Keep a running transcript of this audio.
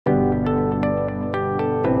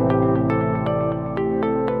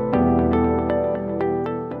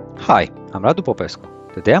Hi, I'm Radu Popescu.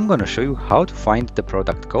 Today I'm going to show you how to find the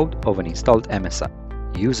product code of an installed MSI.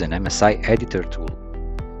 Use an MSI editor tool.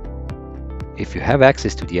 If you have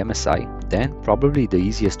access to the MSI, then probably the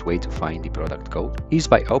easiest way to find the product code is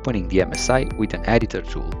by opening the MSI with an editor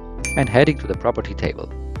tool and heading to the property table.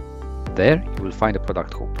 There you will find the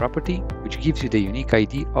product code property, which gives you the unique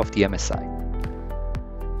ID of the MSI.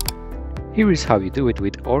 Here is how you do it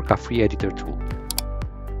with Orca free editor tool.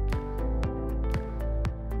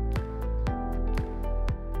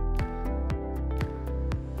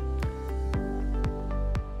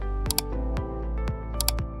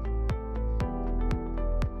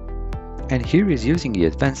 And here is using the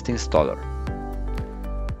Advanced Installer.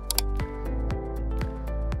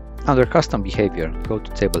 Under Custom Behavior, go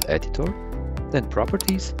to Table Editor, then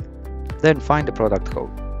Properties, then find the product code.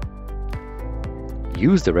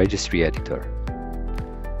 Use the Registry Editor.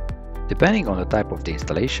 Depending on the type of the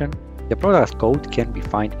installation, the product code can be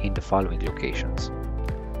found in the following locations.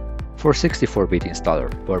 For 64-bit installer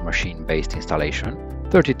per machine-based installation,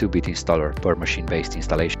 32-bit installer per machine-based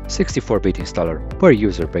installation, 64-bit installer per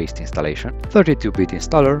user-based installation, 32-bit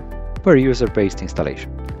installer per user-based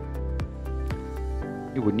installation.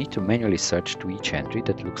 You would need to manually search to each entry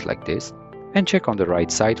that looks like this and check on the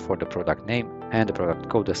right side for the product name and the product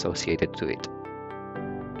code associated to it.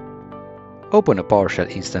 Open a PowerShell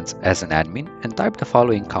instance as an admin and type the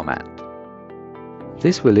following command.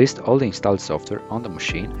 This will list all the installed software on the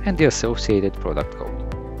machine and the associated product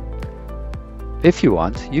code. If you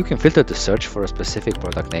want, you can filter the search for a specific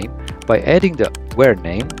product name by adding the where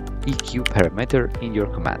name EQ parameter in your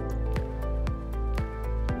command.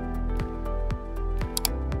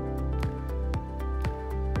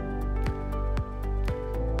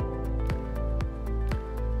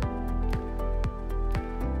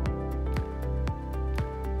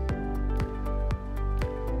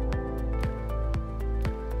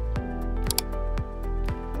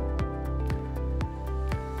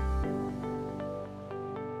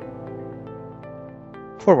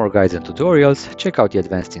 For more guides and tutorials, check out the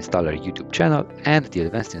Advanced Installer YouTube channel and the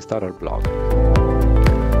Advanced Installer blog.